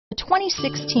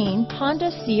2016 Honda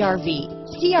CR-V.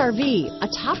 CR-V, a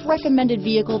top recommended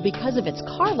vehicle because of its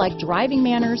car-like driving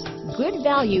manners, good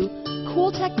value,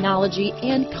 cool technology,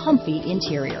 and comfy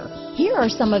interior. Here are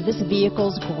some of this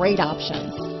vehicle's great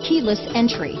options: keyless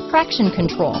entry, traction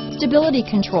control, stability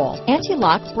control,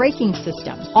 anti-lock braking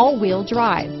system, all-wheel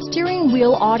drive, steering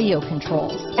wheel audio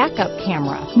controls, backup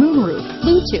camera, moonroof,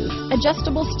 Bluetooth,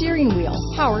 adjustable steering wheel,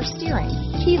 power steering,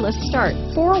 keyless start,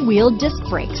 four-wheel disc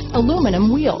brakes,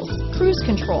 aluminum wheels, cruise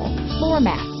control, floor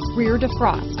mats, rear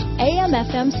defrost,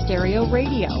 AM/FM stereo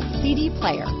radio, CD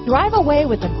player. Drive away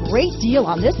with a great deal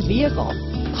on this vehicle.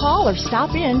 Call or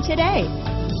stop in today.